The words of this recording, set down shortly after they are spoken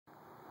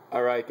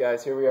Alright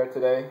guys, here we are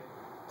today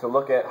to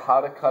look at how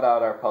to cut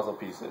out our puzzle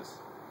pieces.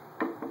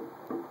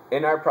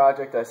 In our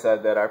project I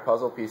said that our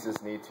puzzle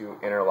pieces need to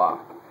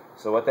interlock.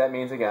 So what that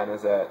means again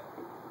is that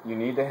you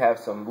need to have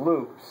some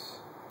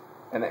loops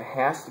and it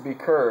has to be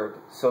curved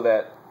so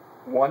that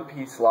one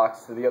piece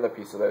locks to the other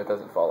piece so that it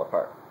doesn't fall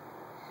apart.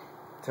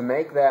 To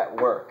make that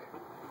work,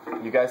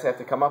 you guys have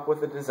to come up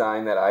with a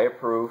design that I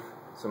approve,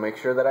 so make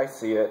sure that I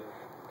see it,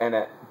 and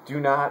do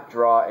not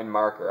draw in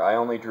marker. I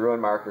only drew in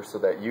marker so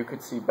that you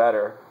could see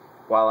better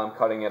while I'm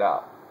cutting it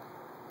out.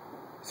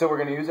 So we're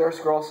going to use our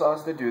scroll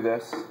saws to do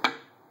this.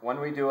 When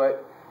we do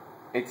it,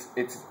 it's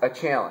a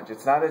challenge.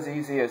 It's not as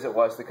easy as it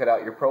was to cut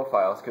out your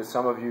profiles because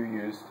some of you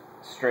used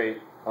straight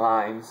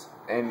lines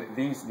and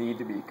these need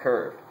to be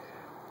curved.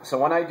 So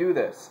when I do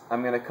this,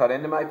 I'm going to cut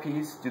into my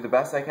piece, do the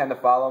best I can to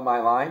follow my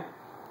line,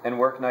 and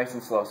work nice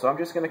and slow. So I'm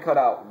just going to cut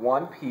out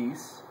one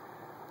piece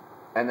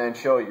and then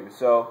show you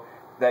so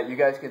that you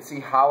guys can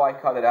see how I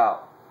cut it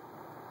out.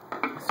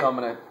 So I'm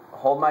going to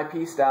hold my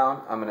piece down,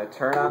 I'm going to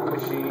turn on the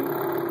machine,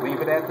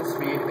 leave it at the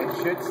speed. It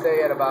should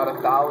stay at about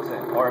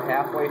 1,000 or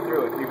halfway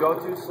through. If you go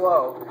too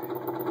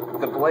slow,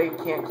 the blade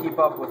can't keep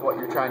up with what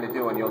you're trying to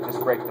do and you'll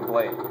just break the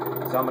blade.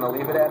 So I'm going to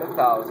leave it at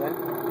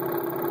 1,000.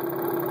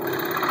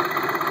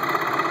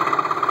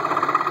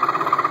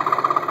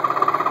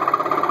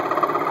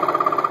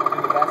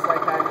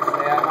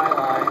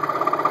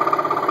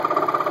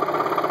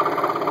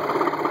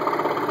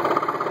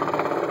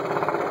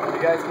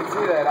 You guys can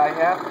see that I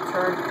have to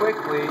turn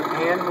quickly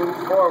and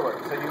move forward.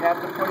 So you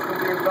have to push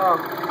with your thumb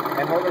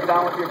and hold it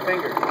down with your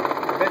fingers.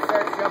 If it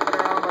starts jumping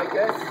around like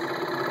this,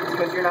 it's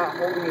because you're not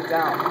holding it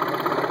down.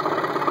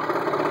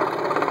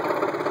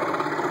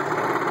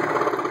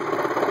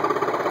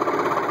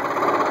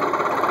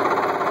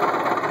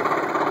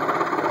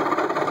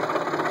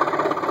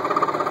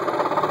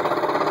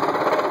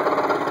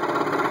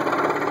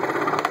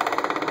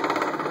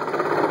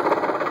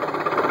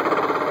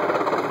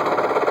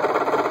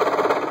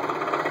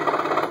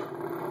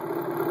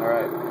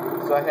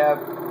 So I have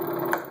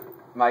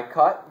my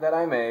cut that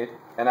I made,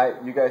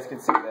 and you guys can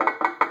see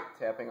that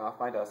tapping off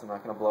my dust. I'm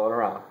not going to blow it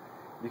around.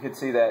 You can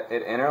see that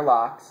it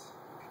interlocks,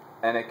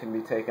 and it can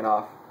be taken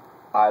off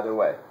either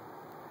way.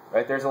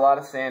 Right? There's a lot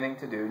of sanding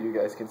to do. You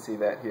guys can see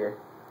that here.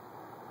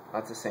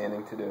 Lots of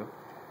sanding to do.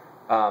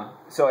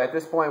 So at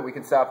this point, we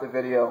can stop the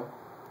video,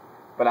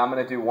 but I'm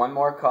going to do one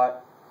more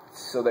cut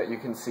so that you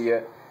can see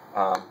it.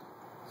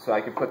 So I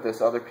can put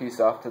this other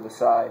piece off to the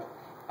side.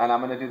 And I'm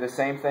going to do the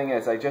same thing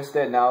as I just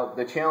did. Now,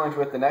 the challenge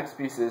with the next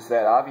piece is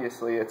that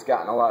obviously it's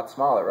gotten a lot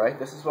smaller, right?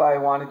 This is why I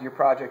wanted your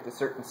project a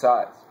certain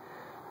size.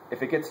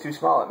 If it gets too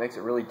small, it makes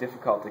it really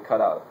difficult to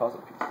cut out a puzzle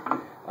piece.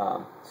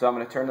 So I'm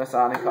going to turn this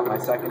on and cut my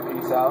second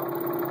piece out.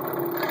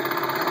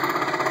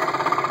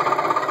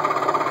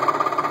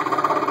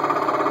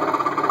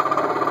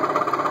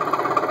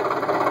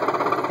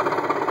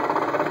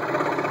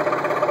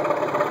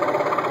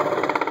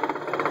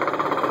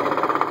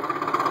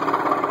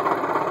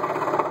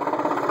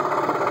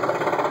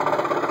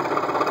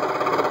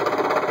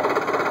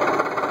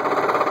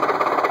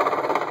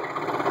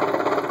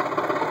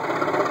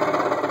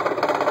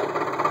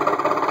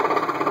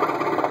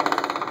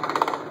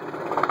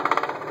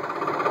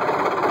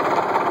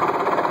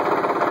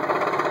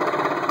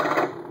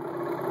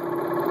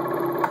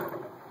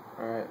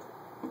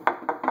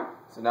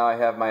 So now I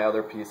have my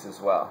other piece as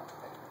well.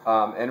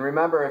 And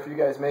remember, if you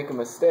guys make a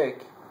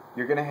mistake,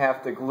 you're going to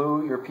have to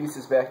glue your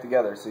pieces back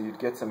together. So you'd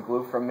get some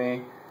glue from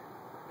me,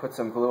 put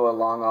some glue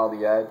along all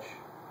the edge,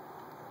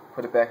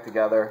 put it back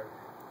together,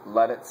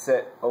 let it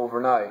sit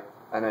overnight,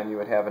 and then you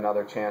would have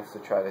another chance to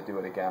try to do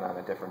it again on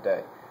a different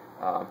day.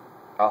 I'll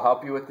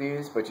help you with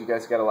these, but you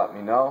guys got to let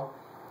me know.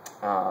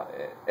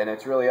 And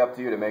it's really up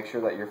to you to make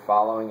sure that you're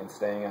following and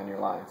staying on your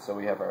line. So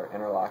we have our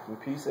interlocking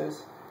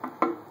pieces,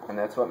 and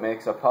that's what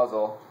makes a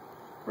puzzle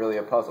really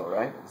a puzzle,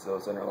 right? It's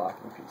those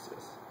interlocking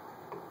pieces.